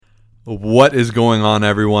What is going on,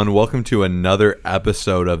 everyone? Welcome to another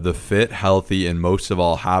episode of the Fit, Healthy, and most of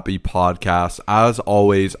all, Happy podcast. As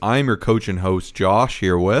always, I'm your coach and host, Josh,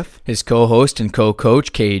 here with his co-host and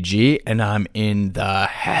co-coach, KG, and I'm in the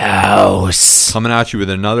house. Coming at you with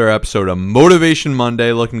another episode of Motivation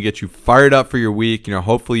Monday, looking to get you fired up for your week.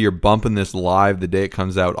 Hopefully you're bumping this live the day it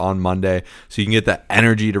comes out on Monday, so you can get that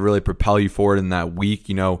energy to really propel you forward in that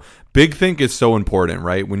week. Big think is so important,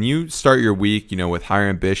 right? When you start your week, with higher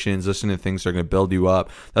ambitions, listening to things that are going to build you up,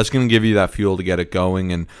 that's going to give you that fuel to get it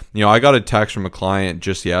going. And, I got a text from a client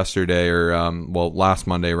just yesterday or, last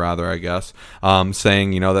Monday rather, I guess,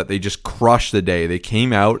 saying, that they just crushed the day. They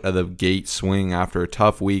came out of the gate swinging after a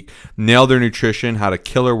tough week, nailed their nutrition, had a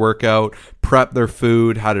killer workout, prepped their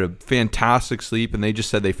food, had a fantastic sleep, and they just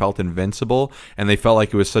said they felt invincible, and they felt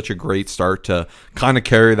like it was such a great start to kind of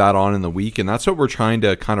carry that on in the week. And that's what we're trying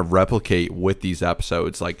to kind of replicate with these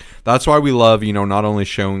episodes. That's why we love, not only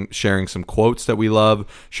sharing some quotes that we love,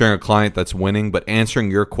 sharing a client that's winning, but answering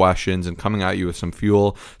your questions and coming at you with some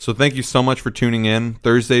fuel. So thank you so much for tuning in.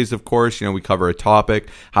 Thursdays, of course, we cover a topic,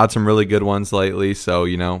 had some really good ones lately. So,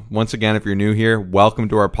 once again, if you're new here, welcome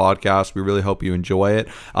to our podcast. We really hope you enjoy it.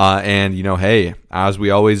 Hey, as we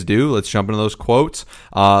always do, let's jump into those quotes.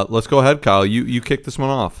 Let's go ahead, Kyle. You kick this one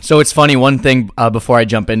off. So it's funny, one thing before I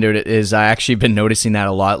jump into it is I actually been noticing that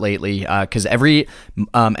a lot lately because every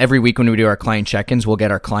week when we do our client check-ins, we'll get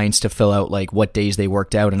our clients to fill out what days they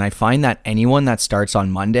worked out. And I find that anyone that starts on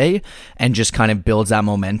Monday and just kind of builds that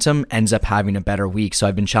momentum ends up having a better week. So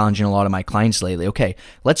I've been challenging a lot of my clients lately. Okay,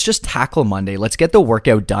 let's just tackle Monday. Let's get the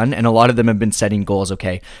workout done. And a lot of them have been setting goals.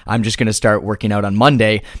 Okay, I'm just going to start working out on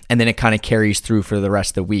Monday, and then it kind of carries through for the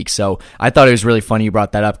rest of the week. So I thought it was really funny you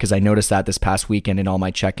brought that up because I noticed that this past weekend in all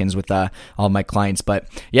my check-ins with all my clients. But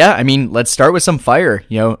yeah, let's start with some fire.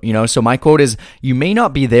 So my quote is, you may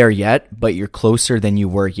not be there yet, but you're closer than you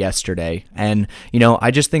were yesterday. And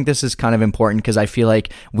I just think this is kind of important because I feel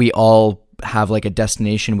like we all have a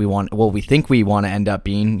destination we think we want to end up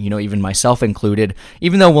being, even myself included,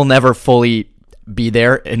 even though we'll never fully be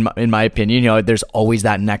there in my opinion. There's always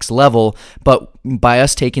that next level, but by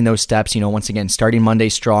us taking those steps, once again, starting Monday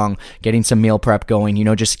strong, getting some meal prep going,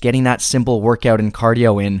 just getting that simple workout and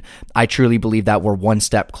cardio in, I truly believe that we're one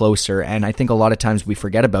step closer. And I think a lot of times we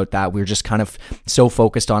forget about that. We're just kind of so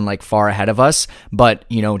focused on far ahead of us, but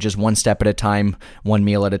just one step at a time, one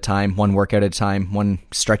meal at a time, one workout at a time, one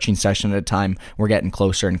stretching session at a time, we're getting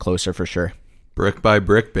closer and closer for sure. Brick by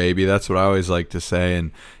brick, baby. That's what I always like to say.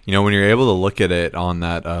 And, when you're able to look at it on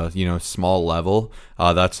that, small level,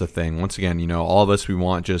 that's the thing. Once again, all of us, we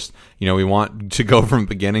want we want to go from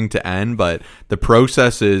beginning to end, but the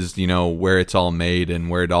process is, where it's all made and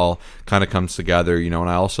where it all kind of comes together, and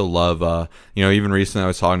I also love, even recently I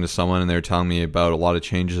was talking to someone and they were telling me about a lot of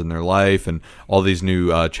changes in their life and all these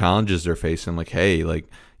new challenges they're facing.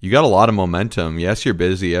 You got a lot of momentum. Yes, you're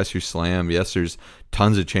busy. Yes, you're slammed. Yes, there's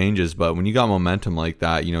tons of changes. But when you got momentum like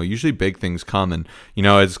that, usually big things come. And,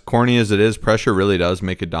 as corny as it is, pressure really does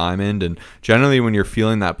make a diamond. And generally when you're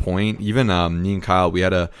feeling that point, even me and Kyle, we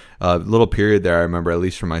had a little period there, I remember, at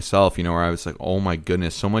least for myself, where I was like, oh my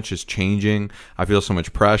goodness, so much is changing. I feel so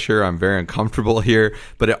much pressure. I'm very uncomfortable here.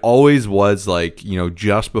 But it always was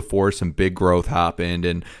just before some big growth happened.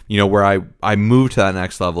 And, where I moved to that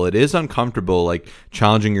next level, it is uncomfortable,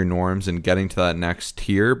 challenging your norms and getting to that next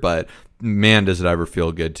tier, but man, does it ever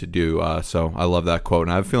feel good to do. So I love that quote,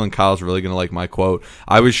 and I have a feeling Kyle's really going to like my quote.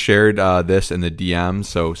 I was shared this in the DM,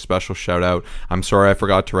 so special shout out. I'm sorry I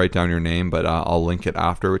forgot to write down your name, but I'll link it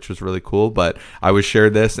after, which was really cool. But I was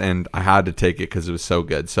shared this and I had to take it because it was so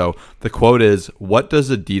good. So the quote is, what does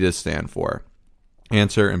Adidas stand for?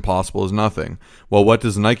 Answer, impossible is nothing. Well, what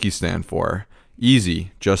does Nike stand for?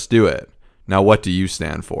 Easy, just do it. Now what do you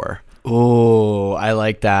stand for? Oh, I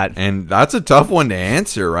like that. And that's a tough one to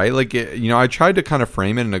answer, right? I tried to kind of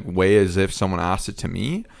frame it in a way as if someone asked it to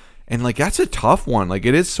me. And that's a tough one. It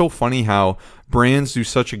is so funny how brands do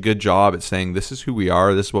such a good job at saying this is who we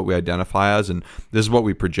are, this is what we identify as, and this is what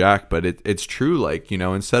we project. But it's true.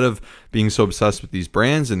 Instead of being so obsessed with these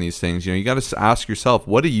brands and these things, you got to ask yourself,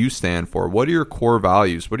 what do you stand for? What are your core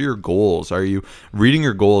values? What are your goals? Are you reading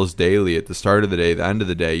your goals daily at the start of the day, the end of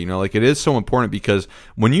the day? It is so important because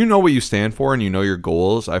when you know what you stand for and you know your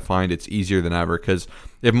goals, I find it's easier than ever. Because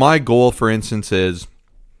if my goal, for instance, is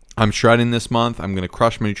I'm shredding this month, I'm going to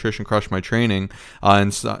crush my nutrition, crush my training,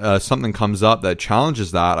 and something comes up that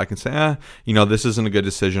challenges that, I can say, this isn't a good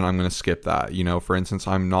decision. I'm going to skip that. For instance,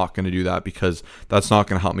 I'm not going to do that because that's not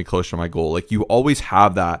going to help me closer to my goal. You always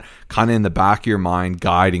have that kind of in the back of your mind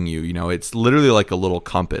guiding you. It's literally like a little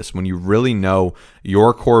compass. When you really know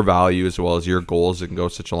your core value as well as your goals, it can go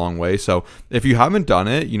such a long way. So if you haven't done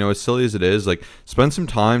it, you know, as silly as it is, like spend some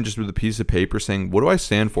time just with a piece of paper saying, what do I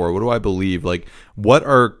stand for? What do I believe? Like, what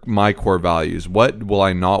are my core values? What will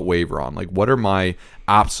I not waver on? Like, what are my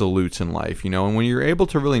absolutes in life, you know? And when you're able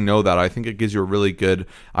to really know that, I think it gives you a really good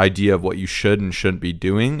idea of what you should and shouldn't be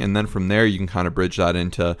doing. And then from there, you can kind of bridge that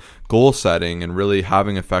into goal setting and really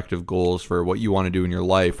having effective goals for what you want to do in your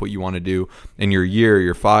life, what you want to do in your year,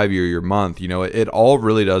 your 5 year, your month. You know, it all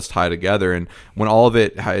really does tie together. And when all of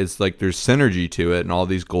it is like, there's synergy to it and all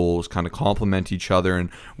these goals kind of complement each other and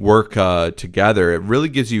work together, it really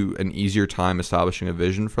gives you an easier time establishing a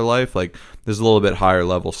vision for life. Like, there's a little bit higher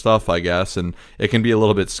level stuff, I guess, and it can be a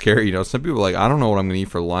little bit scary. You know, some people are like, I don't know what I'm going to eat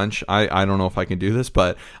for lunch. I don't know if I can do this,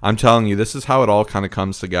 but I'm telling you, this is how it all kind of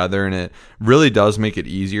comes together, and it really does make it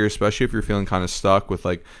easier, especially if you're feeling kind of stuck with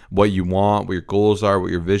like what you want, what your goals are, what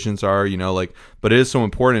your visions are, you know, like, but it is so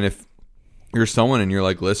important if you're someone and you're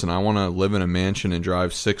like, listen, I want to live in a mansion and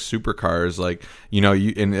drive 6 supercars, like, you know,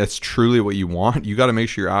 and it's truly what you want, you got to make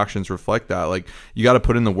sure your actions reflect that. Like, you got to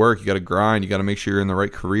put in the work, you got to grind, you got to make sure you're in the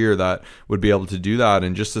right career that would be able to do that.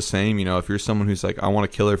 And just the same, you know, if you're someone who's like, I want a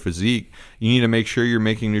killer physique, you need to make sure you're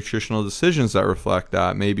making nutritional decisions that reflect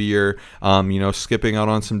that. Maybe you're, you know, skipping out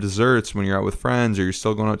on some desserts when you're out with friends, or you're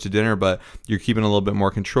still going out to dinner, but you're keeping a little bit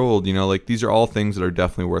more controlled. You know, like, these are all things that are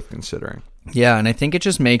definitely worth considering. Yeah, and I think it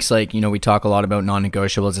just makes, like, you know, we talk a lot about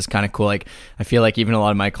non-negotiables. It's kind of cool. Like, I feel like even a lot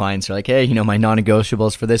of my clients are like, hey, you know, my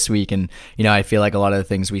non-negotiables for this week. And, you know, I feel like a lot of the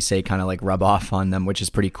things we say kind of like rub off on them, which is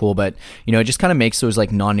pretty cool. But, you know, it just kind of makes those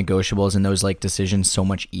like non-negotiables and those like decisions so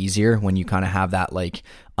much easier when you kind of have that like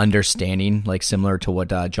understanding, like similar to what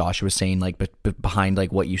Josh was saying, like behind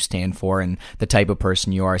like what you stand for and the type of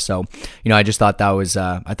person you are. So, you know, I just thought that was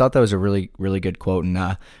I thought that was a really, really good quote.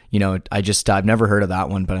 And you know, I've never heard of that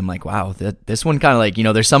one, but I'm like, wow, this one kind of like, you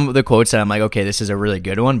know, there's some of the quotes that I'm like, okay, this is a really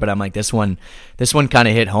good one, but I'm like, this one kind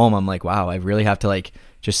of hit home. I'm like, wow, I really have to like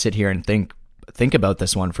just sit here and think about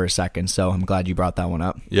this one for a second. So I'm glad you brought that one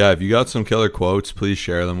up. Yeah, if you got some killer quotes, please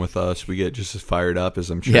share them with us. We get just as fired up as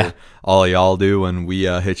I'm sure all of y'all do when we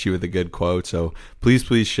hit you with a good quote. So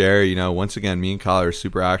please share. You know, once again, me and Kyle are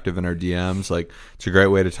super active in our DMs. Like, it's a great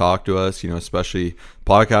way to talk to us, you know, especially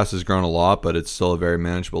podcast has grown a lot, but it's still a very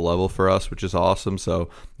manageable level for us, which is awesome. So,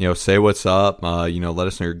 you know, say what's up, you know, let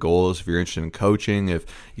us know your goals. If you're interested in coaching, if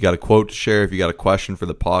you got a quote to share, if you got a question for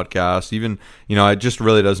the podcast, even, you know, it just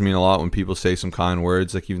really does mean a lot when people say some kind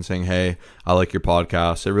words, like even saying, hey, I like your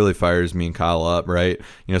podcast. It really fires me and Kyle up, right?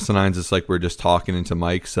 You know, sometimes it's like we're just talking into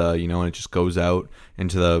mics, you know, and it just goes out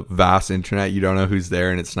into the vast internet. You don't know who's there,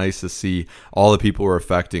 and it's nice to see all the people we're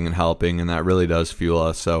affecting and helping, and that really does fuel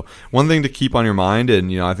us. So one thing to keep on your mind,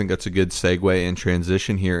 and, you know, I think that's a good segue and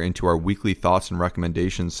transition here into our weekly thoughts and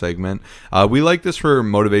recommendations segment. We like this for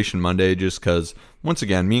Motivation Monday just because, once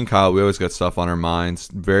again, me and Kyle, we always got stuff on our minds,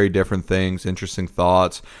 very different things, interesting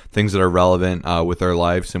thoughts, things that are relevant with our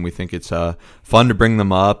lives, and we think it's fun to bring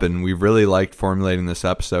them up, and we really liked formulating this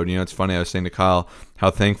episode. You know, it's funny, I was saying to Kyle how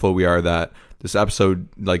thankful we are that this episode,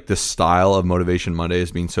 like this style of Motivation Monday,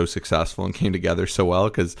 has been so successful and came together so well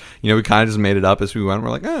because, you know, we kind of just made it up as we went.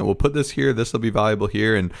 We're like, we'll put this here. This will be valuable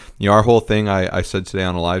here. And, you know, our whole thing, I said today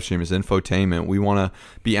on a live stream, is infotainment. We want to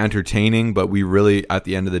be entertaining, but we really, at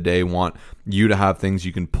the end of the day, want you to have things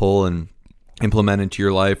you can pull and implement into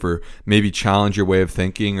your life, or maybe challenge your way of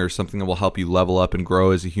thinking, or something that will help you level up and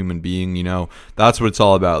grow as a human being. You know, that's what it's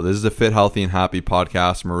all about. This is a Fit, Healthy, and Happy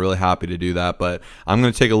podcast, and we're really happy to do that. But I'm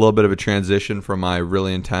going to take a little bit of a transition from my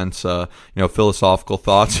really intense, you know, philosophical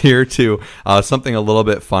thoughts here to something a little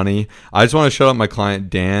bit funny. I just want to shout out my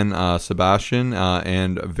client Dan Sebastian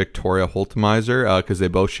and Victoria Holtemizer because they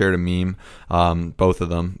both shared a meme, both of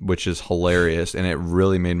them, which is hilarious, and it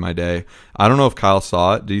really made my day. I don't know if Kyle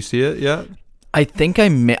saw it. Do you see it yet? I think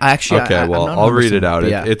actually. Okay, well, I'll read it out.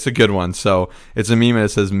 It's a good one. So it's a meme that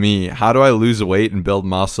says, me, how do I lose weight and build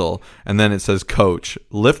muscle? And then it says, coach,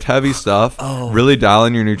 lift heavy stuff, really dial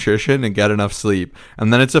in your nutrition, and get enough sleep.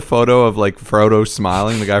 And then it's a photo of like Frodo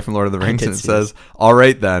smiling, the guy from Lord of the Rings, and it says, all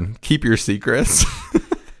right then, keep your secrets.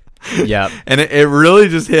 Yeah. And it really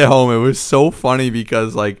just hit home. It was so funny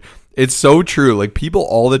because, like, it's so true. Like, people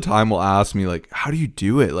all the time will ask me, like, how do you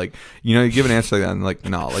do it? Like, you know, you give an answer like that, and like,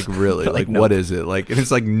 no, like, really, like, nope. What is it? Like, and it's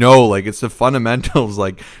like, no, like, it's the fundamentals.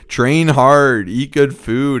 Like, train hard, eat good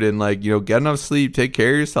food, and, like, you know, get enough sleep, take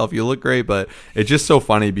care of yourself. You look great. But it's just so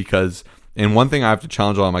funny because, and one thing I have to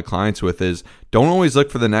challenge a lot of my clients with is, don't always look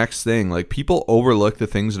for the next thing. Like, people overlook the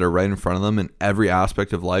things that are right in front of them in every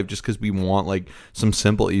aspect of life just because we want like some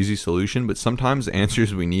simple, easy solution. But sometimes the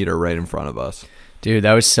answers we need are right in front of us. Dude,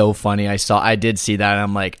 that was so funny. I did see that, and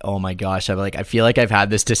I'm like, oh my gosh. I feel like I've had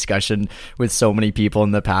this discussion with so many people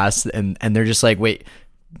in the past, and they're just like, wait,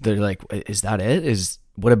 they're like, is that it?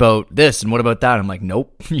 What about this and what about that? I'm like,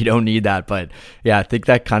 nope, you don't need that. But yeah, I think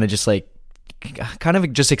that kind of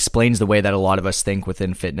just explains the way that a lot of us think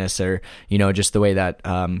within fitness, or, just the way that,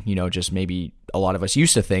 just maybe a lot of us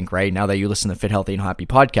used to think, right? Now that you listen to Fit, Healthy, and Happy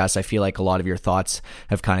podcast, I feel like a lot of your thoughts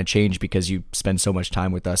have kind of changed because you spend so much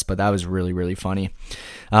time with us. But that was really, really funny.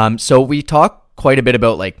 So we talk quite a bit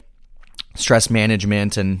about like stress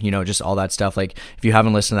management and, just all that stuff. Like if you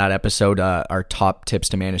haven't listened to that episode, our top tips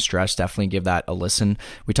to manage stress, definitely give that a listen.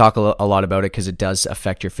 We talk a lot about it because it does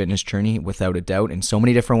affect your fitness journey without a doubt in so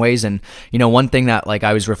many different ways. And, one thing that like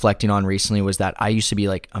I was reflecting on recently was that I used to be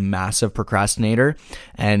like a massive procrastinator,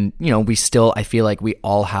 and, I feel like we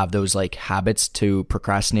all have those like habits to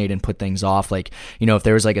procrastinate and put things off. Like, if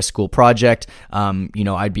there was like a school project,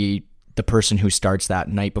 I'd be the person who starts that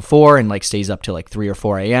night before and like stays up till like 3 or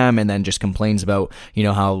 4 a.m. and then just complains about,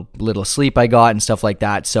 how little sleep I got and stuff like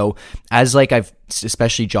that. So as like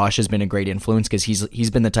especially Josh has been a great influence because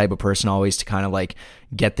he's been the type of person always to kind of like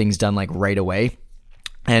get things done like right away.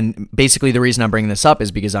 And basically the reason I'm bringing this up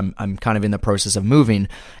is because I'm kind of in the process of moving,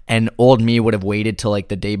 and old me would have waited till like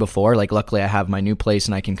the day before. Like luckily I have my new place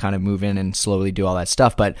and I can kind of move in and slowly do all that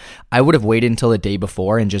stuff. But I would have waited until the day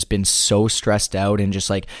before and just been so stressed out, and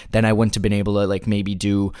just like, then I wouldn't have been able to like maybe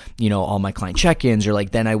do, all my client check-ins, or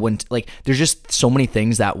like then I wouldn't like, there's just so many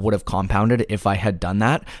things that would have compounded if I had done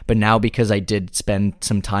that. But now because I did spend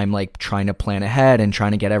some time like trying to plan ahead and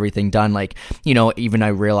trying to get everything done, like, even I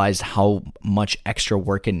realized how much extra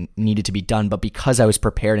work needed to be done, but because I was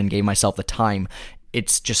prepared and gave myself the time,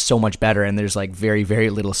 it's just so much better, and there's like very, very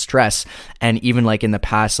little stress. And even like in the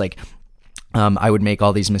past, like I would make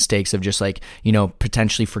all these mistakes of just like,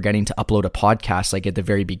 potentially forgetting to upload a podcast like at the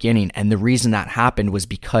very beginning. And the reason that happened was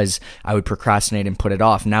because I would procrastinate and put it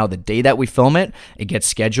off. Now, the day that we film it, it gets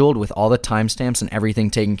scheduled with all the timestamps and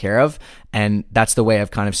everything taken care of. And that's the way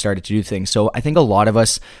I've kind of started to do things. So I think a lot of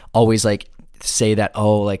us always like say that,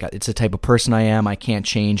 oh, like it's the type of person I am, I can't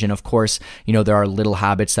change. And of course, there are little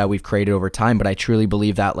habits that we've created over time, but I truly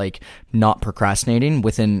believe that like not procrastinating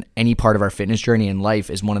within any part of our fitness journey in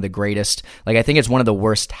life is one of the greatest, like I think it's one of the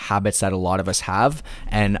worst habits that a lot of us have.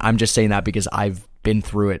 And I'm just saying that because I've been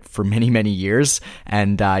through it for many, many years.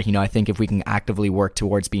 And, I think if we can actively work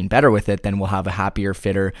towards being better with it, then we'll have a happier,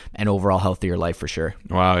 fitter, and overall healthier life for sure.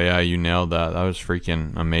 Wow. Yeah. You nailed that. That was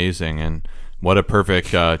freaking amazing. And what a perfect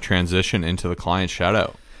transition into the client shout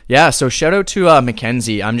out. Yeah, so shout out to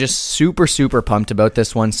Mackenzie. I'm just super, super pumped about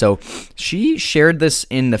this one. So she shared this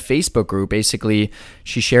in the Facebook group. Basically,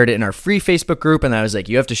 she shared it in our free Facebook group, and I was like,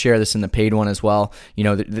 you have to share this in the paid one as well.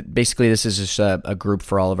 Basically, this is just a group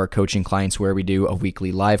for all of our coaching clients where we do a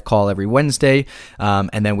weekly live call every Wednesday,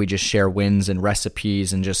 and then we just share wins and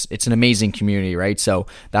recipes, and just it's an amazing community, right? So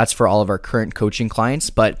that's for all of our current coaching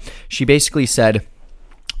clients. But she basically said,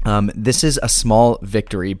 this is a small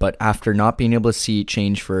victory, but after not being able to see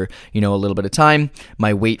change for, a little bit of time,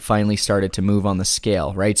 my weight finally started to move on the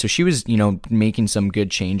scale, right? So she was, making some good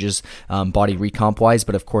changes, body recomp wise,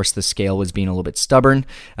 but of course the scale was being a little bit stubborn.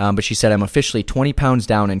 But she said, I'm officially 20 pounds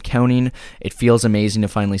down and counting. It feels amazing to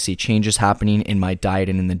finally see changes happening in my diet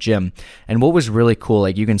and in the gym. And what was really cool,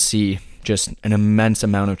 like you can see just an immense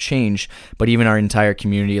amount of change, but even our entire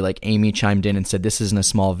community, like Amy chimed in and said, this isn't a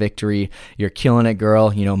small victory. You're killing it,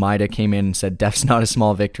 girl. Maida came in and said, Def's not a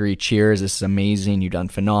small victory. Cheers. This is amazing. You've done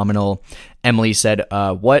phenomenal. Emily said,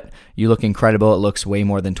 what? You look incredible. It looks way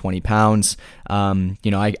more than 20 pounds.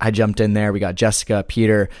 I jumped in there. We got Jessica,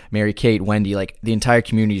 Peter, Mary Kate, Wendy, like the entire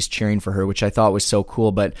community is cheering for her, which I thought was so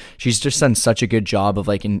cool. But she's just done such a good job of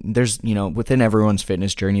like, and there's, within everyone's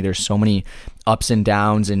fitness journey, there's so many ups and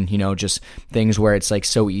downs and, just things where it's like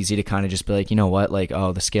so easy to kind of just be like, you know what, like,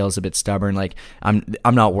 oh, the scale's a bit stubborn. Like I'm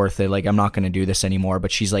not worth it. Like I'm not going to do this anymore.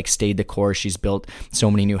 But she's like stayed the course. She's built so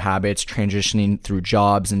many new habits, transitioning through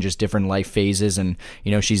jobs and just different life phases, and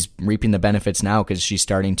she's reaping the benefits now because she's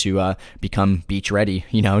starting to become beach ready,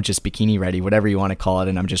 just bikini ready, whatever you want to call it,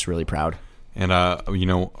 and I'm just really proud. And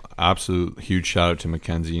absolute huge shout out to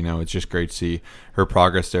Mackenzie. It's just great to see her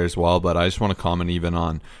progress there as well. But I just want to comment even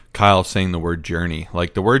on Kyle saying the word journey.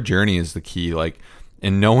 Like the word journey is the key. Like,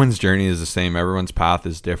 and no one's journey is the same. Everyone's path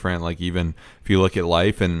is different. Like even if you look at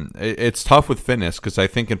life, and it's tough with fitness because I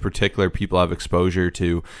think in particular people have exposure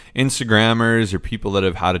to Instagrammers or people that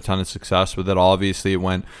have had a ton of success with it. Obviously, it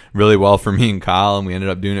went really well for me and Kyle, and we ended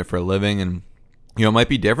up doing it for a living. And it might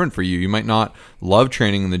be different for you. You might not love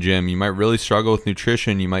training in the gym. You might really struggle with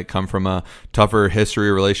nutrition. You might come from a tougher history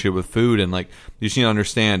or relationship with food. And like, you just need to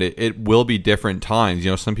understand it will be different times.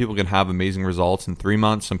 Some people can have amazing results in 3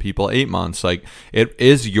 months, some people 8 months. Like, it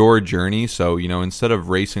is your journey. So, instead of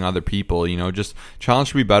racing other people, just challenge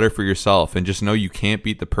to be better for yourself, and just know you can't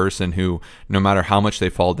beat the person who, no matter how much they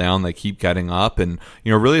fall down, they keep getting up. And,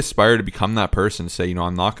 really aspire to become that person. Say,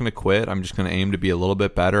 I'm not going to quit. I'm just going to aim to be a little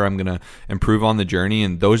bit better. I'm going to improve on the journey.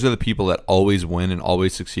 And those are the people that always win and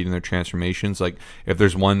always succeed in their transformations. Like, if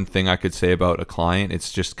there's one thing I could say about a client,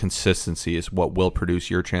 it's just consistency is what will produce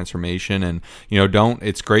your transformation. And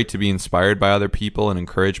it's great to be inspired by other people and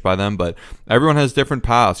encouraged by them, but everyone has different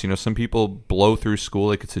paths. Some people blow through school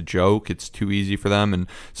like it's a joke, it's too easy for them, and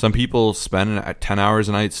some people spend 10 hours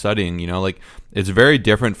a night studying. It's very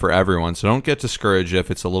different for everyone. So don't get discouraged if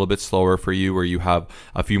it's a little bit slower for you, or you have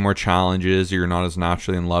a few more challenges, or you're not as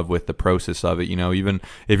naturally in love with the process of it. Even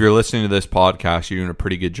if you're listening to this podcast, you're doing a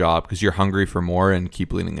pretty good job because you're hungry for more, and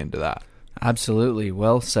keep leaning into that. Absolutely.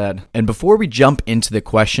 Well said. And before we jump into the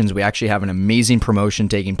questions, we actually have an amazing promotion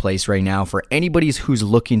taking place right now for anybody who's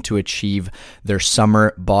looking to achieve their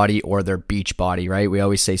summer body or their beach body, right? We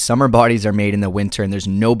always say summer bodies are made in the winter, and there's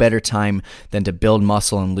no better time than to build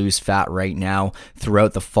muscle and lose fat right now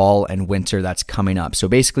throughout the fall and winter that's coming up. So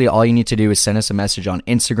basically, all you need to do is send us a message on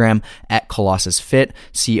Instagram at ColossusFit,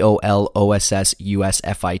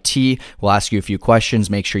 COLOSSUSFIT. We'll ask you a few questions,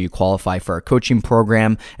 make sure you qualify for our coaching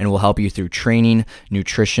program, and we'll help you through training,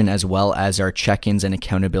 nutrition, as well as our check-ins and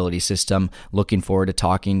accountability system. Looking forward to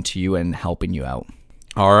talking to you and helping you out.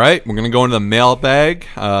 All right, we're going to go into the mailbag,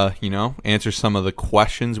 answer some of the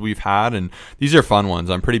questions we've had, and these are fun ones.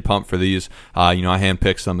 I'm pretty pumped for these. I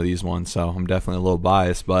handpicked some of these ones, so I'm definitely a little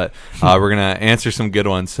biased, but we're going to answer some good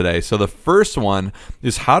ones today. So the first one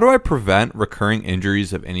is, how do I prevent recurring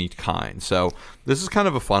injuries of any kind? So this is kind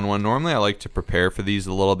of a fun one. Normally I like to prepare for these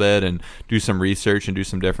a little bit and do some research and do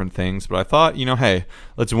some different things, but I thought, hey,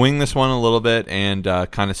 let's wing this one a little bit and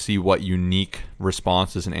kind of see what unique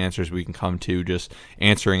responses and answers we can come to just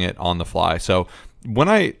answering it on the fly. So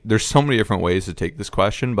there's so many different ways to take this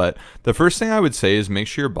question, but the first thing I would say is make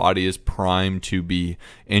sure your body is primed to be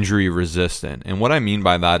injury resistant. And what I mean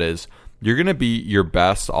by that is, you're going to be your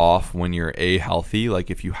best off when you're healthy.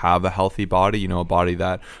 Like, if you have a healthy body, a body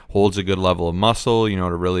that holds a good level of muscle,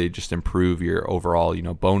 to really just improve your overall,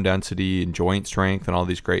 bone density and joint strength and all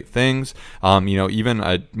these great things. Even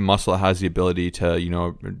a muscle that has the ability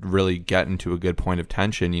to, really get into a good point of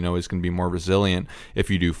tension, is going to be more resilient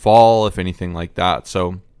if you do fall, if anything like that.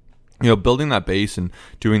 So, building that base and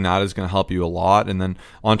doing that is going to help you a lot. And then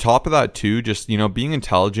on top of that too, just, being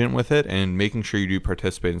intelligent with it and making sure you do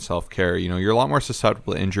participate in self-care. You're a lot more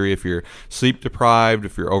susceptible to injury if you're sleep deprived,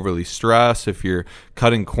 if you're overly stressed, if you're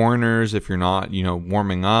cutting corners, if you're not,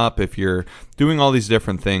 warming up, if you're doing all these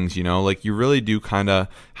different things, like, you really do kind of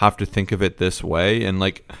have to think of it this way. And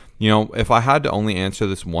like, if I had to only answer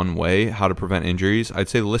this one way, how to prevent injuries, I'd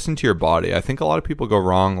say listen to your body. I think a lot of people go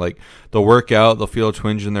wrong. Like, they'll work out, they'll feel a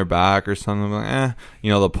twinge in their back or something, like,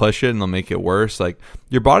 they'll push it and they'll make it worse. Like,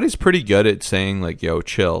 your body's pretty good at saying, like, yo,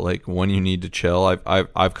 chill, like, when you need to chill.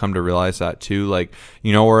 I've come to realize that too. Like,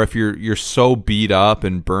 or if you're so beat up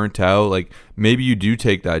and burnt out, like, maybe you do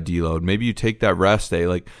take that deload, maybe you take that rest day.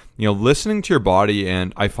 Like, listening to your body.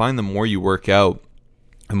 And I find the more you work out,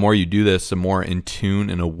 the more you do this, the more in tune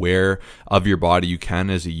and aware of your body you can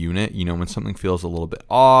as a unit. When something feels a little bit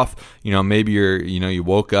off, maybe you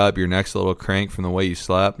woke up, your neck's a little crank from the way you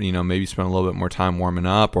slept, maybe you spend a little bit more time warming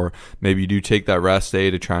up, or maybe you do take that rest day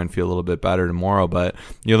to try and feel a little bit better tomorrow. But,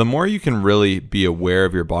 the more you can really be aware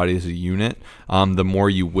of your body as a unit, the more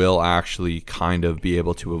you will actually kind of be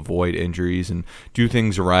able to avoid injuries and do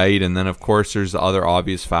things right. And then, of course, there's the other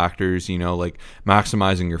obvious factors, like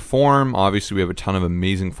maximizing your form. Obviously, we have a ton of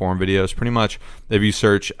amazing form videos. Pretty much, if you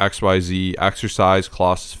search XYZ exercise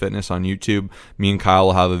Colossus Fitness on YouTube, me and Kyle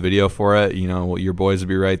will have a video for it. Your boys will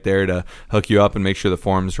be right there to hook you up and make sure the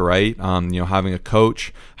form's right. Having a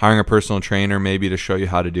coach, hiring a personal trainer maybe to show you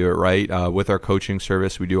how to do it right. With our coaching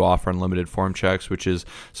service, we do offer unlimited form checks, which is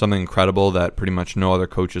something incredible that pretty much no other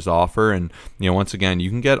coaches offer. And once again,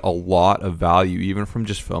 you can get a lot of value even from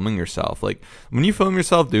just filming yourself. Like, when you film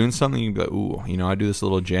yourself doing something, you go, ooh, I do this a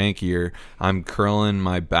little janky, or I'm curling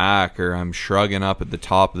my back, or I'm shrugging up at the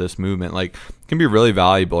top of this movement. Like, it can be really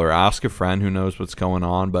valuable. Or ask a friend who knows what's going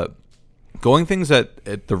on. But going things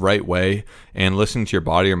at the right way and listening to your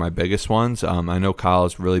body are my biggest ones. I know Kyle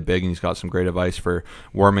is really big and he's got some great advice for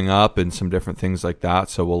warming up and some different things like that.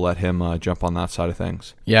 So we'll let him jump on that side of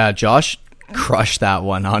things. Yeah, Josh crushed that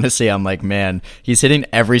one. Honestly, I'm like, man, he's hitting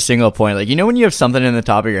every single point. Like, when you have something in the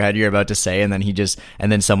top of your head you're about to say, and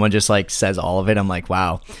then someone just like says all of it. I'm like,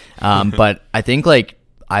 wow. But I think like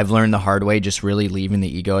I've learned the hard way, just really leaving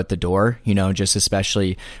the ego at the door, just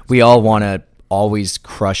especially we all want to always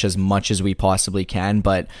crush as much as we possibly can,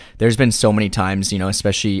 but there's been so many times,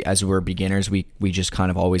 especially as we're beginners, we just kind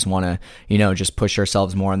of always want to, just push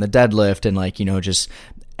ourselves more on the deadlift and like, just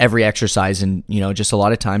every exercise. And, just a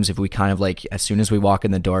lot of times if we kind of like, as soon as we walk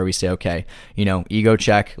in the door, we say, okay, ego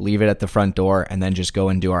check, leave it at the front door, and then just go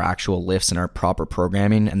and do our actual lifts and our proper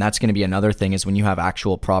programming. And that's going to be another thing, is when you have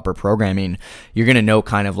actual proper programming, you're going to know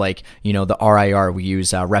kind of like, the RIR, we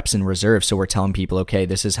use reps in reserve. So we're telling people, okay,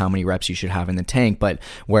 this is how many reps you should have in the tank. But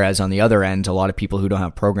whereas on the other end, a lot of people who don't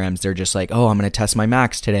have programs, they're just like, oh, I'm going to test my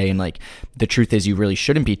max today. And like, the truth is you really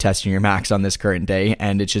shouldn't be testing your max on this current day.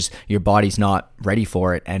 And it's just, your body's not ready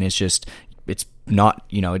for it. And it's not,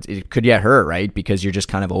 it could get hurt, right? Because you're just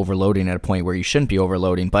kind of overloading at a point where you shouldn't be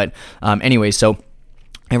overloading. But anyway, so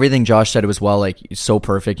everything Josh said was well, like so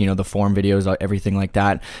perfect, the form videos, everything like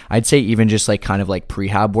that. I'd say even just like kind of like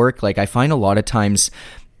prehab work. Like I find a lot of times,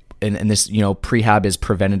 and this, prehab is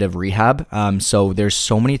preventative rehab. So there's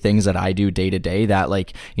so many things that I do day to day that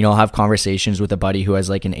like, I'll have conversations with a buddy who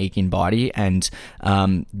has like an aching body, and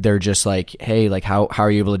they're just like, hey, like how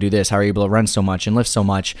are you able to do this? How are you able to run so much and lift so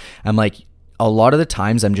much? I'm like, a lot of the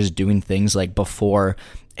times I'm just doing things like before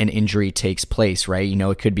an injury takes place, right?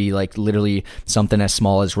 It could be like literally something as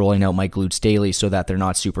small as rolling out my glutes daily so that they're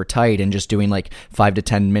not super tight, and just doing like 5 to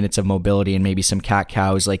 10 minutes of mobility and maybe some cat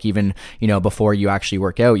cows. Like even, before you actually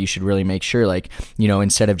work out, you should really make sure like,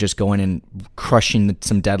 instead of just going and crushing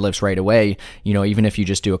some deadlifts right away, even if you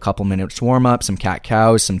just do a couple minutes warm up, some cat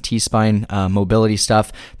cows, some T-spine mobility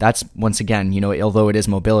stuff, that's once again, although it is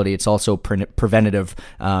mobility, it's also preventative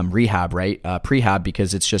rehab, right? Prehab,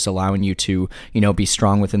 because it's just allowing you to, be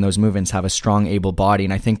strong within those movements, have a strong, able body.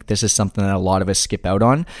 And I think this is something that a lot of us skip out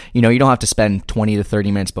on. You don't have to spend 20 to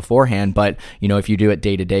 30 minutes beforehand, but if you do it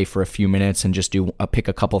day to day for a few minutes and just pick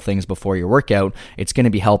a couple things before your workout, it's going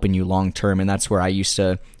to be helping you long term. And that's where I used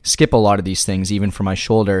to skip a lot of these things, even for my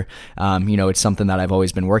shoulder. It's something that I've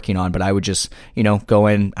always been working on, but I would just, go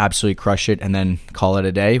in, absolutely crush it, and then call it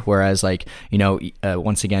a day. Whereas like,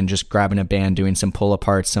 once again, just grabbing a band, doing some pull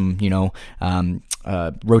aparts, some,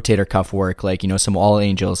 rotator cuff work, like, some all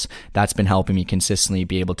angels, that's been helping me consistently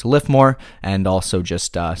be able to lift more and also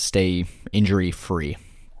just stay injury free.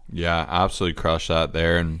 Yeah, absolutely crush that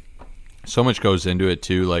there. And so much goes into it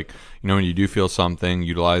too. Like, when you do feel something,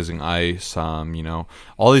 utilizing ice,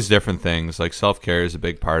 all these different things, like self-care is a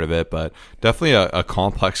big part of it, but definitely a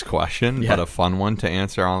complex question, but a fun one to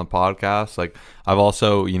answer on the podcast. Like I've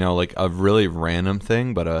also, like a really random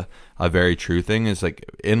thing, but a very true thing is like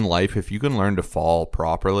in life, if you can learn to fall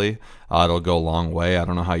properly, it'll go a long way. I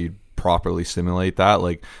don't know how you'd properly simulate that.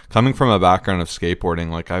 Like coming from a background of skateboarding,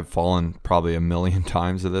 like I've fallen probably a million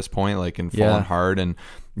times at this point, like and fallen hard. And,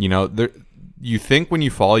 you think when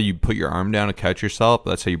you fall, you put your arm down to catch yourself.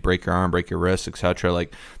 That's how you break your arm, break your wrist, etc.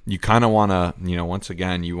 Like you kind of want to, once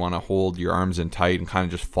again, you want to hold your arms in tight and kind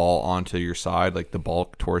of just fall onto your side, like the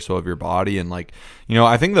bulk torso of your body. And like,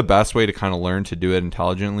 I think the best way to kind of learn to do it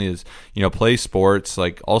intelligently is, play sports.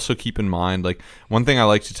 Like also keep in mind, like one thing I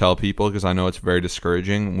like to tell people, because I know it's very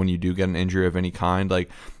discouraging when you do get an injury of any kind,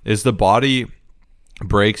 like is the body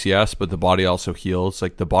breaks, yes, but the body also heals.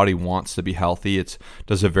 Like the body wants to be healthy. It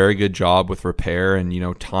does a very good job with repair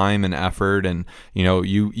and time and effort, and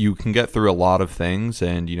you can get through a lot of things.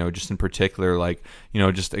 And just in particular, like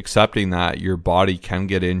just accepting that your body can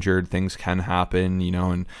get injured, things can happen,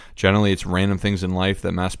 and generally it's random things in life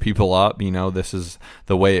that mess people up. This is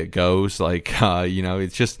the way it goes. Like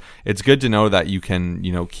it's good to know that you can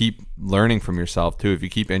keep learning from yourself too. If you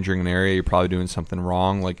keep injuring an area, you're probably doing something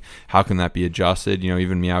wrong. Like how can that be adjusted?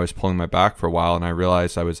 Even me, I was pulling my back for a while, and I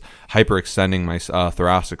realized I was hyperextending my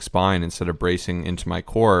thoracic spine instead of bracing into my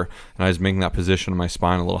core, and I was making that position of my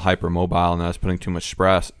spine a little hypermobile, and I was putting too much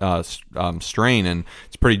strain. And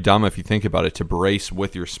it's pretty dumb if you think about it, to brace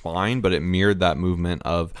with your spine, but it mirrored that movement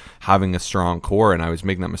of having a strong core, and I was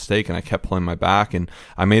making that mistake, and I kept pulling my back, and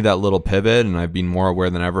I made that little pivot, and I've been more aware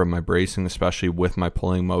than ever of my bracing, especially with my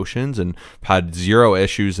pulling motions, and had zero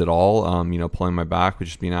issues at all, pulling my back, which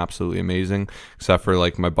has been absolutely amazing, except for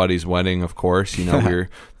like my buddy's wedding, of course. We're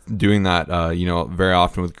doing that, very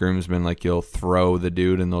often with groomsmen, like you'll throw the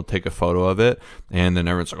dude and they'll take a photo of it, and then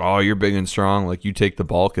everyone's like, oh, you're big and strong, like you take the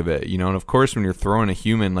bulk of it, and of course when you're throwing a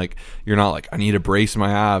human, like you're not like, I need to brace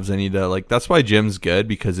my abs, I need to, like, that's why gym's good,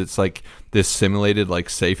 because it's like this simulated, like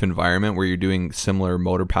safe environment where you're doing similar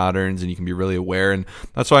motor patterns and you can be really aware. And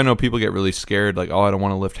that's why I know people get really scared, like, oh, I don't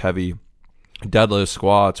want to lift heavy. deadlifts,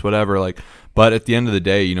 squats, whatever, like. But at the end of the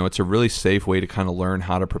day, you know, it's a really safe way to kind of learn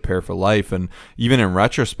how to prepare for life. And even in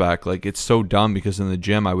retrospect, like, it's so dumb because in the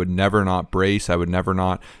gym, I would never not brace. I would never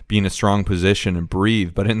not be in a strong position and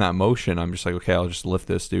breathe. But in that motion, I'm just like, okay, I'll just lift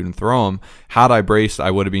this dude and throw him. Had I braced,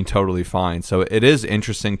 I would have been totally fine. So it is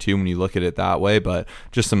interesting too when you look at it that way. But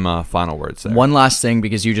just some final words there. One last thing,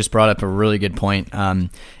 because you just brought up a really good point,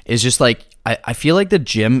 is just like, I feel like the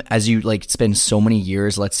gym, as you like spend so many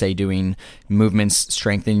years, let's say, doing movements,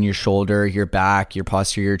 strengthening your shoulder, your back, your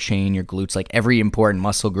posterior chain, your glutes, like every important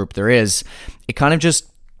muscle group there is, it kind of just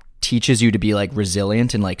teaches you to be like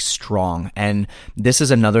resilient and like strong. And this is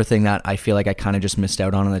another thing that I feel like I kind of just missed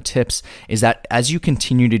out on the tips, is that as you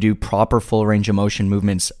continue to do proper full range of motion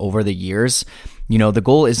movements over the years, you know, the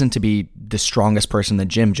goal isn't to be the strongest person in the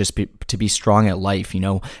gym, just to be strong at life, you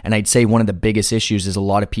know. And I'd say one of the biggest issues is a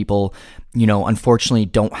lot of people, you know, unfortunately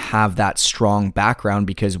don't have that strong background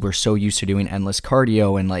because we're so used to doing endless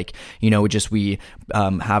cardio and like, you know, just we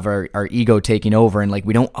have our ego taking over, and like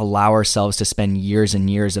we don't allow ourselves to spend years and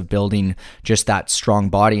years of building just that strong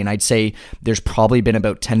body. And I'd say there's probably been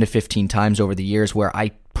about 10 to 15 times over the years where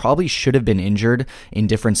I probably should have been injured in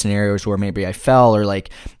different scenarios where maybe I fell or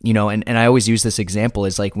like, you know, and I always use this example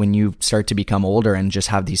is like when you start to become older and just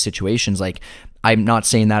have these situations, like I'm not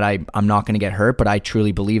saying that I'm not going to get hurt, but I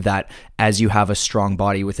truly believe that as you have a strong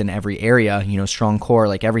body within every area, you know, strong core,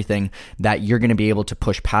 like everything, that you're going to be able to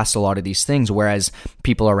push past a lot of these things, whereas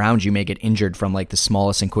people around you may get injured from like the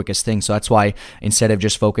smallest and quickest thing. So that's why instead of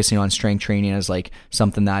just focusing on strength training as like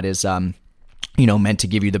something that is, you know, meant to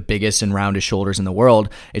give you the biggest and roundest shoulders in the world,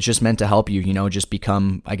 it's just meant to help you, you know, just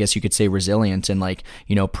become, I guess you could say, resilient and like,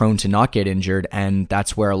 you know, prone to not get injured. And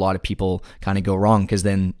that's where a lot of people kind of go wrong. Cause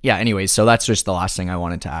then, yeah, anyways, so that's just the last thing I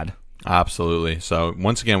wanted to add. Absolutely. So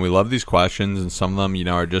once again, we love these questions, and some of them, you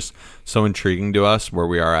know, are just so intriguing to us where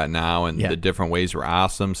we are at now and the different ways we're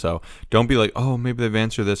asked them. So don't be like, oh, maybe they've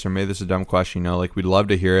answered this or maybe this is a dumb question. You know, like we'd love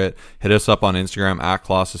to hear it. Hit us up on Instagram at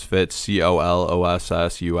ColossusFit,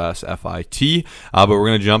 ColossusFit. But we're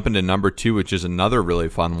going to jump into number 2, which is another really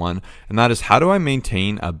fun one. And that is, how do I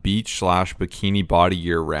maintain a beach/bikini body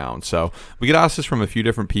year round? So we get asked this from a few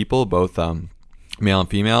different people, both male and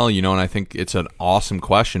female, you know, and I think it's an awesome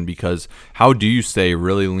question because how do you stay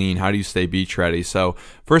really lean? How do you stay beach ready? So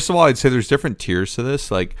first of all, I'd say there's different tiers to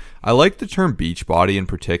this. Like, I like the term beach body in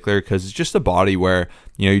particular because it's just a body where,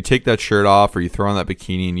 you know, you take that shirt off or you throw on that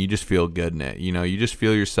bikini and you just feel good in it. You know, you just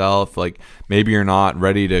feel yourself. Like, maybe you're not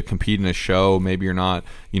ready to compete in a show. Maybe you're not,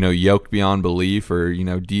 you know, yoked beyond belief or, you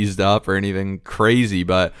know, deezed up or anything crazy,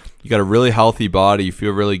 but you got a really healthy body. You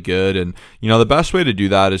feel really good. And, you know, the best way to do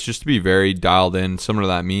that is just to be very dialed in, similar to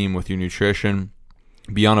that meme with your nutrition.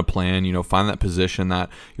 Be on a plan, you know, find that position that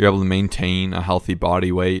you're able to maintain a healthy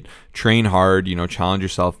body weight, train hard, you know, challenge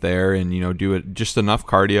yourself there, and, you know, do it just enough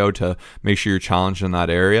cardio to make sure you're challenged in that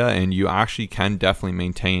area, and you actually can definitely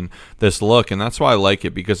maintain this look. And that's why I like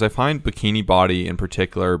it, because I find bikini body in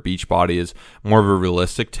particular, beach body, is more of a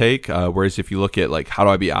realistic take, whereas if you look at like, how do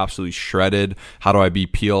I be absolutely shredded, how do I be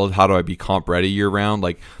peeled, how do I be comp ready year round,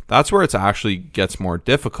 like that's where it's actually gets more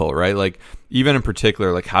difficult, right? Like, even in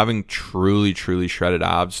particular, like having truly shredded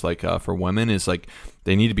abs, like for women, is like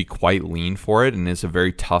they need to be quite lean for it, and it's a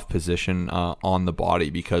very tough position on the body,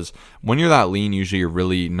 because when you're that lean, usually you're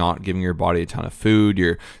really not giving your body a ton of food.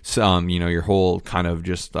 You're you know, your whole kind of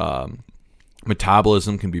just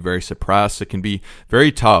metabolism can be very suppressed. It can be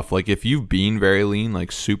very tough. Like, if you've been very lean,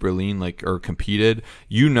 like super lean, like, or competed,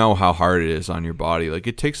 you know how hard it is on your body. Like,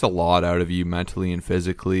 it takes a lot out of you mentally and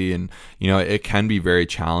physically, and, you know, it can be very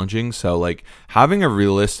challenging. So like having a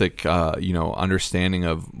realistic you know, understanding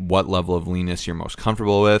of what level of leanness you're most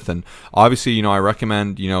comfortable with. And obviously, you know, I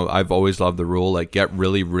recommend, you know, I've always loved the rule, like, get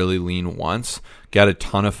really lean once, get a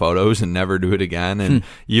ton of photos, and never do it again. And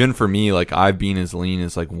even for me, like, I've been as lean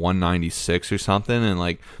as like 196 or something, and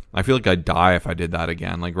like I feel like I'd die if I did that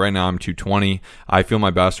again. Like, right now I'm 220. I feel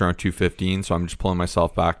my best around 215, so I'm just pulling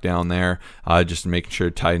myself back down there, just making sure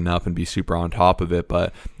to tighten up and be super on top of it.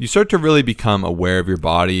 But you start to really become aware of your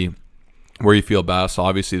body, where you feel best.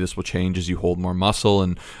 Obviously, this will change as you hold more muscle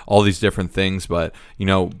and all these different things. But, you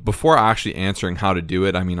know, before actually answering how to do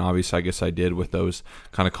it, I mean, obviously, I guess I did with those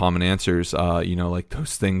kind of common answers, you know, like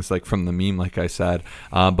those things like from the meme, like I said.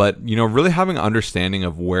 But, you know, really having an understanding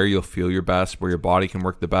of where you'll feel your best, where your body can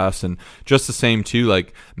work the best. And just the same, too,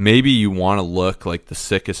 like maybe you want to look like the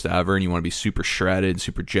sickest ever and you want to be super shredded,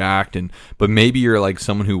 super jacked. But maybe you're like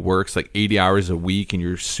someone who works like 80 hours a week and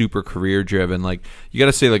you're super career driven. Like, you got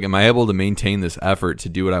to say, like, am I able to maintain maintain this effort to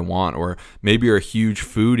do what I want. Or maybe you're a huge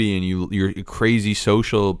foodie and you're a crazy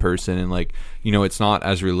social person, and like, you know, it's not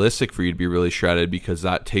as realistic for you to be really shredded because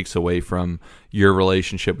that takes away from your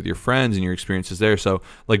relationship with your friends and your experiences there. So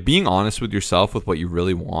like being honest with yourself with what you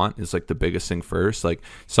really want is like the biggest thing first. Like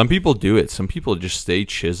some people do it. Some people just stay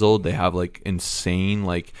chiseled. They have like insane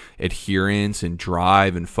like adherence and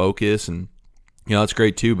drive and focus, and you know, that's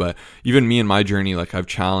great too. But even me in my journey, like I've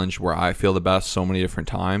challenged where I feel the best so many different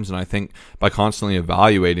times. And I think by constantly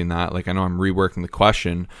evaluating that, like I know I'm reworking the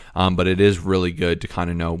question, but it is really good to kind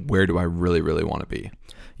of know where do I really, really want to be.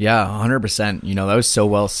 Yeah, 100%. You know, that was so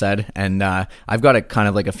well said. And I've got a kind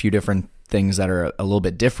of like a few different things that are a little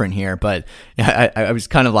bit different here, but I was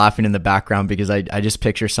kind of laughing in the background because I just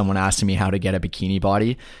picture someone asking me how to get a bikini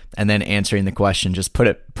body and then answering the question, just put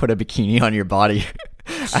a bikini on your body.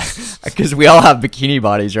 Because we all have bikini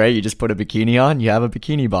bodies, right? You just put a bikini on, you have a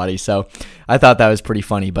bikini body. So I thought that was pretty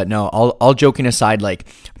funny. But no, all joking aside, like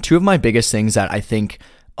two of my biggest things that I think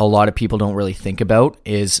a lot of people don't really think about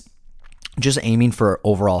is just aiming for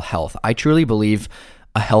overall health. I truly believe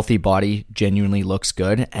a healthy body genuinely looks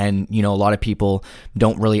good. And, you know, a lot of people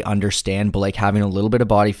don't really understand, but like having a little bit of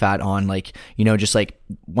body fat on, like, you know, just like,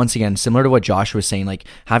 once again, similar to what Josh was saying, like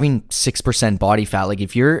having 6% body fat, like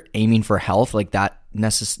if you're aiming for health, like that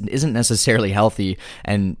isn't necessarily healthy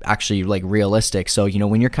and actually like realistic. So, you know,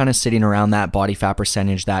 when you're kind of sitting around that body fat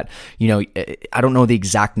percentage that, you know, I don't know the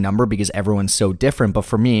exact number because everyone's so different, but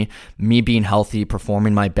for me being healthy,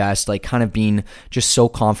 performing my best, like kind of being just so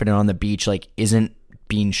confident on the beach, like isn't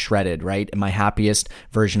being shredded, right? And my happiest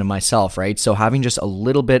version of myself, right? So having just a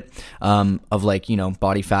little bit of like, you know,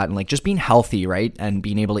 body fat and like just being healthy, right? And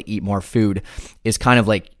being able to eat more food is kind of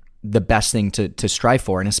like the best thing to strive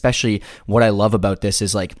for. And especially what I love about this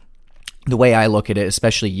is like, the way I look at it,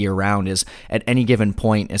 especially year round, is at any given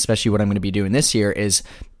point, especially what I'm going to be doing this year, is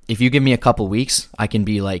if you give me a couple weeks, I can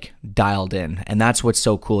be like dialed in. And that's what's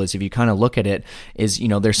so cool is if you kind of look at it is, you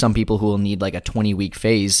know, there's some people who will need like a 20-week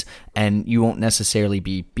phase and you won't necessarily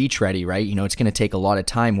be beach ready, right? You know, it's going to take a lot of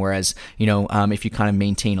time. Whereas, you know, if you kind of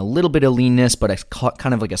maintain a little bit of leanness, but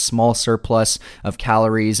kind of like a small surplus of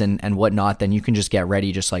calories and whatnot, then you can just get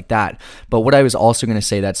ready just like that. But what I was also going to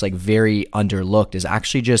say that's like very underlooked is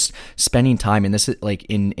actually just spending time in this, like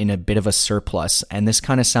in a bit of a surplus. And this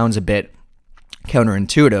kind of sounds a bit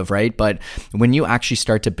counterintuitive, right? But when you actually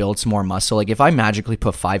start to build some more muscle, like if I magically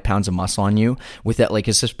put 5 pounds of muscle on you with that, like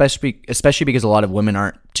especially because a lot of women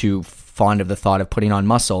aren't too fond of the thought of putting on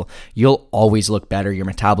muscle, you'll always look better. Your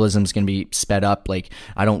metabolism is going to be sped up. Like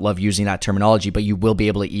I don't love using that terminology, but you will be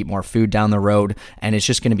able to eat more food down the road. And it's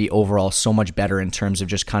just going to be overall so much better in terms of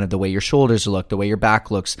just kind of the way your shoulders look, the way your back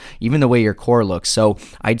looks, even the way your core looks. So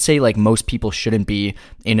I'd say like most people shouldn't be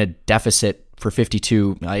in a deficit for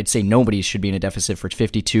 52, I'd say nobody should be in a deficit for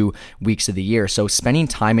 52 weeks of the year. So spending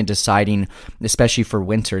time and deciding, especially for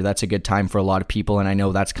winter, that's a good time for a lot of people. And I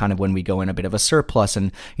know that's kind of when we go in a bit of a surplus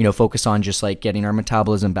and, you know, focus on just like getting our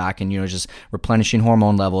metabolism back and, you know, just replenishing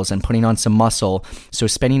hormone levels and putting on some muscle. So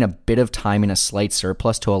spending a bit of time in a slight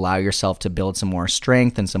surplus to allow yourself to build some more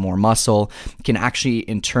strength and some more muscle can actually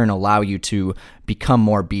in turn allow you to become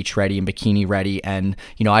more beach ready and bikini ready. And,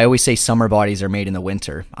 you know, I always say summer bodies are made in the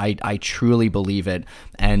winter. I truly believe it.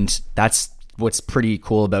 And that's what's pretty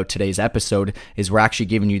cool about today's episode is we're actually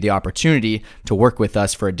giving you the opportunity to work with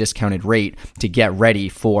us for a discounted rate to get ready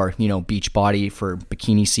for, you know, beach body, for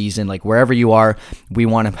bikini season, like wherever you are, we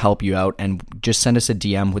want to help you out. And just send us a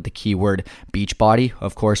DM with the keyword beach body.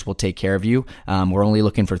 Of course, we'll take care of you. We're only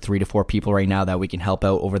looking for 3 to 4 people right now that we can help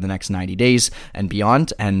out over the next 90 days and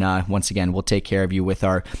beyond. And once again, we'll take care of you with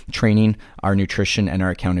our training, our nutrition, and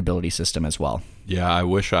our accountability system as well. Yeah, I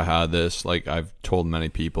wish I had this. Like I've told many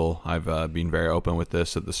people, I've been very open with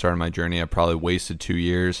this at the start of my journey. I probably wasted 2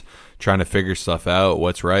 years trying to figure stuff out,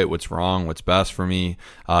 what's right, what's wrong, what's best for me.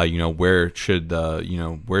 You know, where should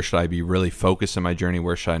I be really focused in my journey?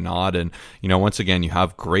 Where should I not? And, you know, once again, you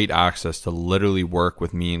have great access to literally work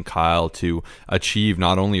with me and Kyle to achieve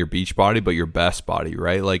not only your beach body, but your best body,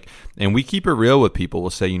 right? Like, and we keep it real with people. We'll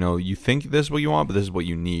say, you know, you think this is what you want, but this is what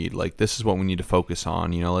you need. Like, this is what we need to focus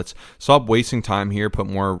on. You know, let's stop wasting time here, put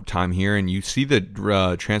more time here. And you see the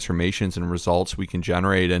transformations and results we can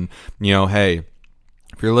generate. And, you know, hey,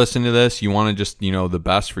 if if you're listening to this, you want to just, the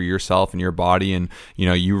best for yourself and your body, and,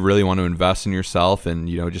 you really want to invest in yourself and,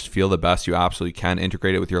 just feel the best you absolutely can,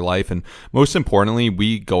 integrate it with your life. And most importantly,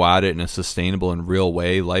 we go at it in a sustainable and real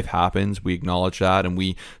way. Life happens. We acknowledge that, and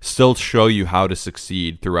we still show you how to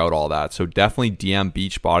succeed throughout all that. So definitely DM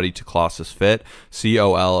Beachbody to Colossus Fit,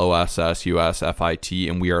 COLOSSUSFIT,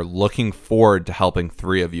 and we are looking forward to helping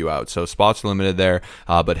 3 of you out. So spots are limited there,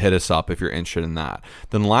 but hit us up if you're interested in that.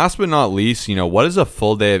 Then last but not least, what does a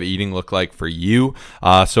full day of eating look like for you?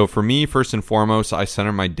 So for me, first and foremost, I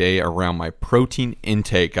center my day around my protein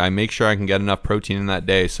intake. I make sure I can get enough protein in that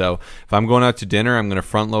day. So if I'm going out to dinner, I'm going to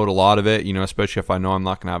front load a lot of it, especially if I know I'm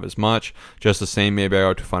not going to have as much. Just the same, maybe I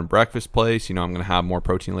go to a fun breakfast place, I'm going to have more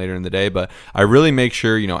protein later in the day, but I really make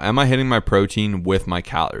sure, am I hitting my protein with my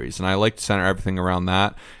calories? And I like to center everything around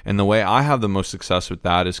that. And the way I have the most success with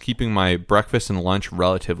that is keeping my breakfast and lunch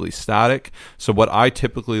relatively static. So what I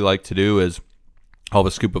typically like to do is I'll have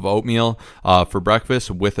a scoop of oatmeal for breakfast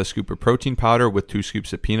with a scoop of protein powder with 2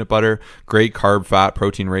 scoops of peanut butter. Great carb fat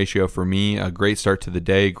protein ratio for me. A great start to the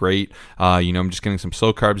day. Great. I'm just getting some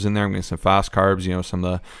slow carbs in there. I'm getting some fast carbs, some of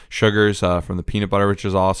the sugars from the peanut butter, which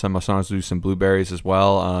is awesome. I sometimes do some blueberries as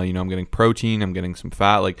well. I'm getting protein. I'm getting some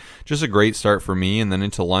fat. Like, just a great start for me. And then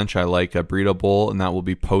into lunch, I like a burrito bowl, and that will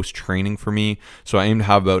be post-training for me. So I aim to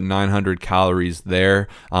have about 900 calories there.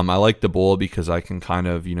 I like the bowl because I can kind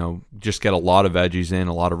of, just get a lot of veggies in,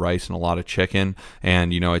 a lot of rice and a lot of chicken,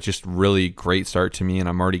 and it's just really great start to me, and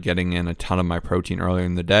I'm already getting in a ton of my protein earlier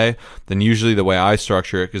in the day. Then usually the way I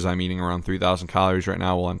structure it, because I'm eating around 3,000 calories right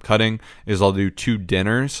now while I'm cutting, is I'll do 2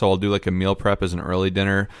 dinners. So I'll do like a meal prep as an early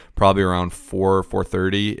dinner, probably around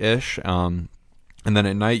 4:30 ish. And then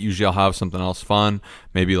at night, usually I'll have something else fun,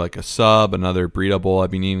 maybe like a sub, another burrito bowl.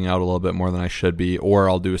 I've been eating out a little bit more than I should be, or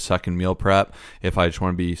I'll do a second meal prep if I just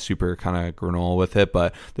want to be super kind of granola with it.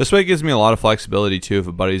 But this way it gives me a lot of flexibility too. If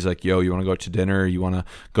a buddy's like, yo, you want to go to dinner, you want to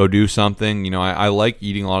go do something, I like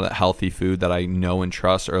eating a lot of that healthy food that I know and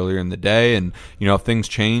trust earlier in the day. And, if things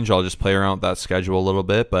change, I'll just play around with that schedule a little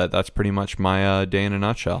bit. But that's pretty much my day in a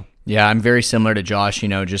nutshell. Yeah, I'm very similar to Josh,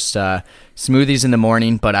 just smoothies in the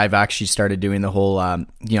morning, but I've actually started doing the whole, I've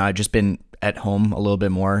just been at home a little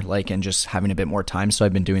bit more, and just having a bit more time. So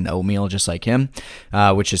I've been doing the oatmeal just like him,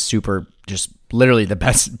 which is super, just literally the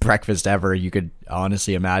best breakfast ever you could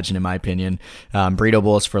honestly imagine, in my opinion. Burrito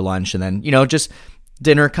bowls for lunch, and then, just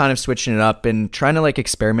dinner, kind of switching it up and trying to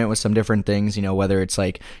experiment with some different things, whether it's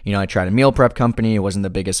I tried a meal prep company. I wasn't the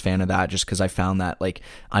biggest fan of that just because I found that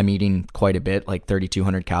I'm eating quite a bit,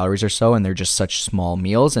 3,200 calories or so, and they're just such small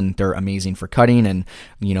meals, and they're amazing for cutting and,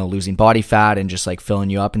 losing body fat and just filling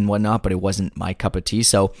you up and whatnot, but it wasn't my cup of tea.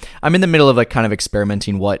 So I'm in the middle of kind of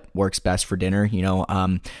experimenting what works best for dinner.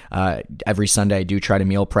 Every Sunday I do try to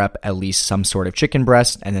meal prep at least some sort of chicken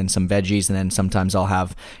breast and then some veggies, and then sometimes I'll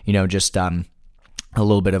have, just a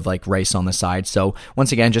little bit of rice on the side. So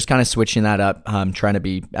once again, just kind of switching that up, trying to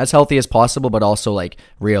be as healthy as possible, but also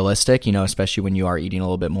realistic, especially when you are eating a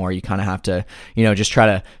little bit more, you kind of have to, just try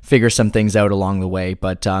to figure some things out along the way.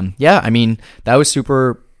 But that was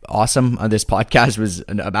super awesome. This podcast was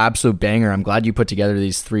an absolute banger. I'm glad you put together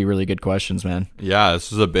these 3 really good questions, man. Yeah,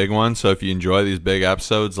 this is a big one. So if you enjoy these big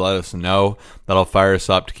episodes, let us know. That'll fire us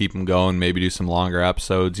up to keep them going, maybe do some longer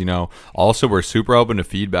episodes. Also, we're super open to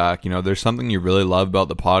feedback. There's something you really love about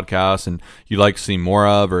the podcast and you'd like to see more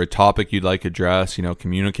of, or a topic you'd like to address,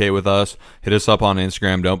 communicate with us. Hit us up on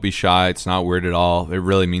Instagram. Don't be shy. It's not weird at all. It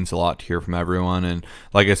really means a lot to hear from everyone. And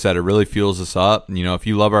like I said, it really fuels us up. If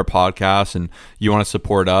you love our podcast and you want to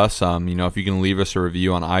support us, if you can leave us a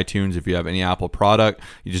review on iTunes, if you have any Apple product,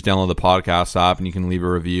 you just download the podcast app and you can leave a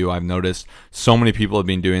review. I've noticed so many people have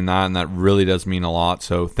been doing that, and that really does mean a lot.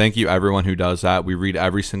 So thank you everyone who does that. We read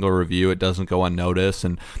every single review. It doesn't go unnoticed.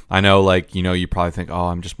 And I know you probably think, oh,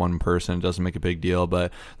 I'm just one person. It doesn't make a big deal.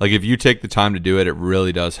 But if you take the time to do it, it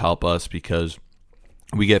really does help us because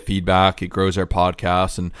we get feedback, it grows our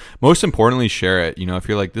podcast, and most importantly, share it. If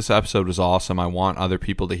you're like, this episode was awesome, I want other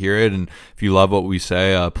people to hear it, and if you love what we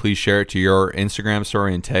say, please share it to your Instagram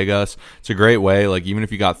story and tag us. It's a great way. Even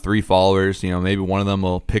if you got 3 followers, maybe one of them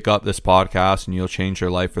will pick up this podcast and you'll change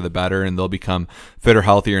their life for the better, and they'll become fitter,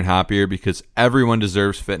 healthier, and happier, because everyone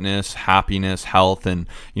deserves fitness, happiness, health, and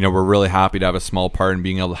we're really happy to have a small part in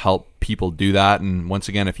being able to help people do that. And once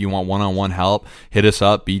again, if you want one-on-one help, hit us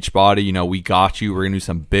up, Beachbody. We got you. We're gonna do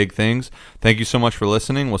some big things. Thank you so much for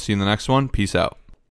listening. We'll see you in the next one. Peace out.